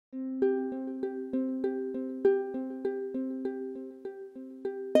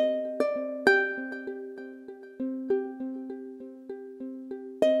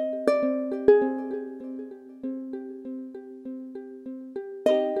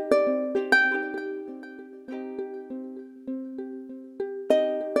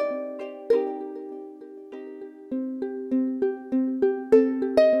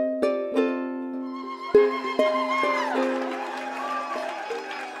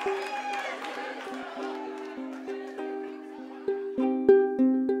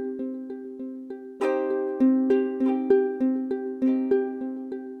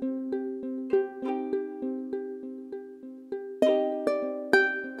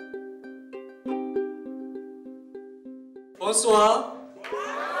Bonsoir.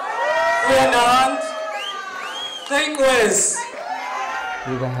 Goeienaand. Thanks.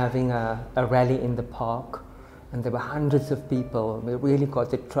 We were having a rally in the park, and there were hundreds of people. We really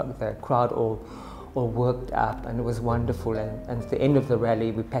got the crowd all worked up, and it was wonderful. And at the end of the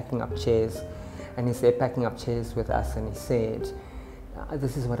rally, we're packing up chairs, and he said, packing up chairs with us, and he said,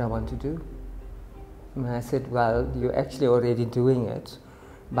 this is what I want to do. And I said, well, you're actually already doing it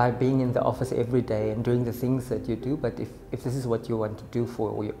by being in the office every day and doing the things that you do, but if this is what you want to do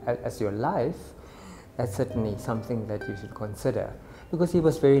as your life, that's certainly something that you should consider. Because he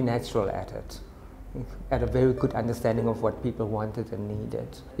was very natural at it. He had a very good understanding of what people wanted and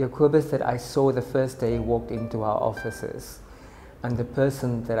needed. Jacobus that I saw the first day he walked into our offices, and the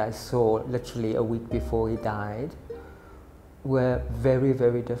person that I saw literally a week before he died were very,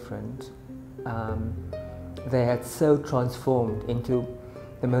 very different. They had so transformed into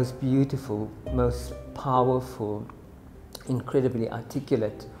the most beautiful, most powerful, incredibly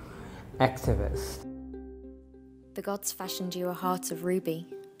articulate activist. The gods fashioned you a heart of ruby,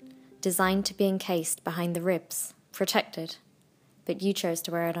 designed to be encased behind the ribs, protected, but you chose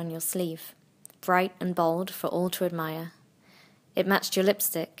to wear it on your sleeve, bright and bold for all to admire. It matched your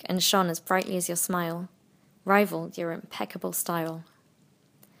lipstick and shone as brightly as your smile, rivaled your impeccable style.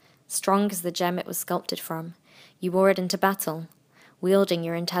 Strong as the gem it was sculpted from, you wore it into battle, wielding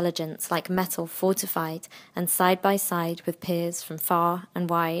your intelligence like metal fortified, and side by side with peers from far and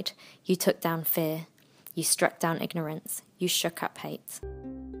wide, you took down fear. You struck down ignorance. You shook up hate.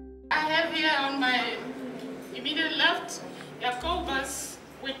 I have here on my immediate left, Jacobus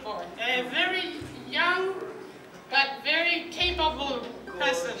Witbooi, a very young but very capable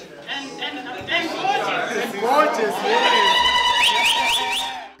person and gorgeous. Gorgeous, yes.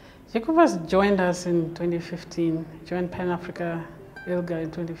 Jacobus joined us in 2015, joined Pan Africa ILGA in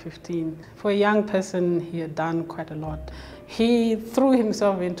 2015. For a young person, he had done quite a lot. He threw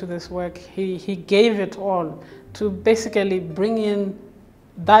himself into this work. He gave it all to basically bring in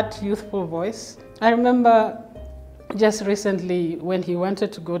that youthful voice. I remember just recently when he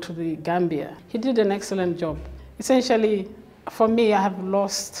wanted to go to the Gambia, he did an excellent job. Essentially, for me, I have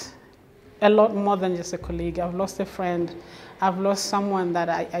lost a lot more than just a colleague. I've lost a friend. I've lost someone that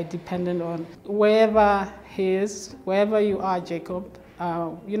I depended on. Wherever he is, wherever you are, Jacob,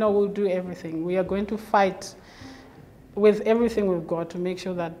 we'll do everything. We are going to fight with everything we've got to make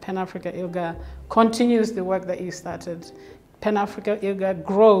sure that Pan Africa ILGA continues the work that he started. Pan Africa ILGA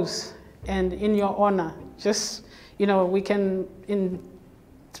grows, and in your honor, we can, in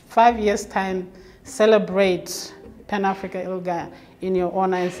 5 years' time, celebrate Pan Africa ILGA in your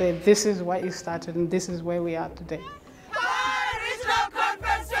honor and say, this is what you started and this is where we are today.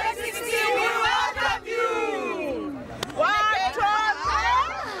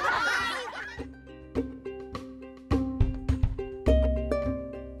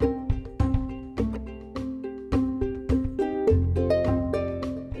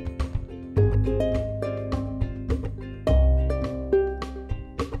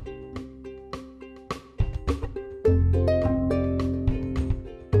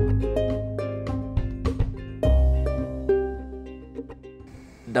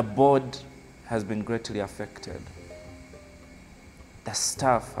 The board has been greatly affected. The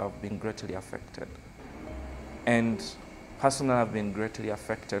staff have been greatly affected. And personally, I've been greatly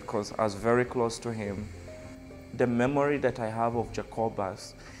affected because I was very close to him. The memory that I have of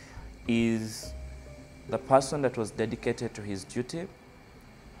Jacobus is the person that was dedicated to his duty,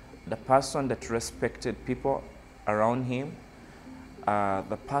 the person that respected people around him,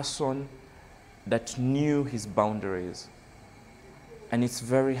 the person that knew his boundaries. And it's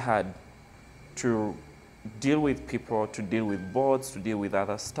very hard to deal with people, to deal with boards, to deal with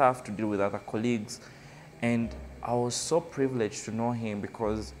other staff, to deal with other colleagues. And I was so privileged to know him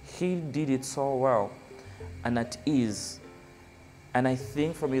because he did it so well and at ease. And I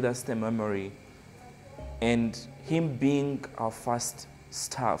think for me that's the memory. And him being our first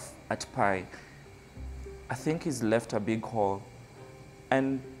staff at PI, I think he's left a big hole.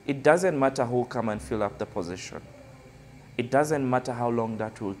 And it doesn't matter who come and fill up the position. It doesn't matter how long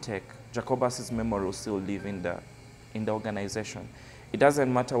that will take. Jacobus's memory will still live in the organization. It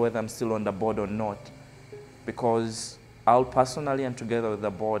doesn't matter whether I'm still on the board or not, because I'll personally and together with the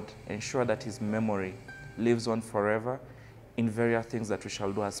board ensure that his memory lives on forever in various things that we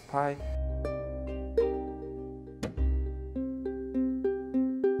shall do as PI.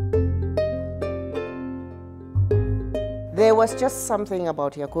 There was just something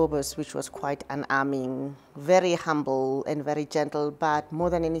about Jacobus which was quite unarming, very humble and very gentle, but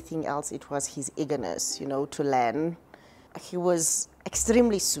more than anything else, it was his eagerness, to learn. He was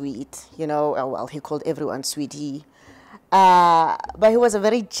extremely sweet, well, he called everyone sweetie. But he was a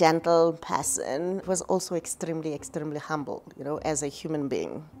very gentle person. He was also extremely, extremely humble, as a human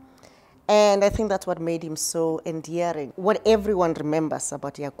being. And I think that's what made him so endearing. What everyone remembers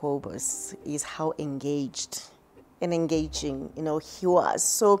about Jacobus is how engaged and engaging, he was.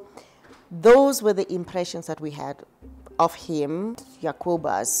 So those were the impressions that we had of him.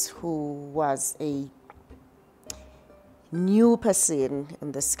 Jacobus, who was a new person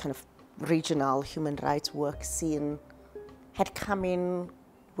in this kind of regional human rights work scene, had come in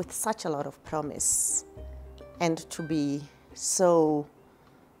with such a lot of promise, and to be so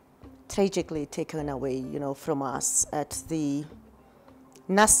tragically taken away, from us at the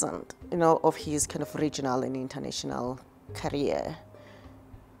nascent, of his kind of regional and international career.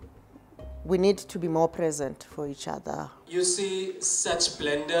 We need to be more present for each other. You see such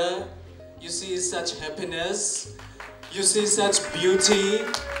splendor, you see such happiness, you see such beauty,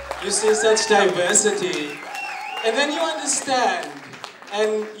 you see such diversity, and then you understand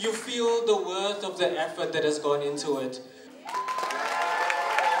and you feel the worth of the effort that has gone into it.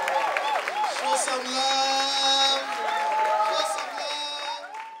 Show some love. Show some love.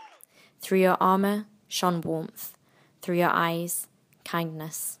 Through your armour shone warmth, through your eyes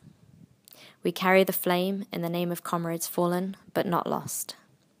kindness. We carry the flame in the name of comrades fallen but not lost.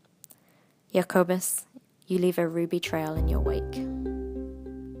 Jacobus, you leave a ruby trail in your wake.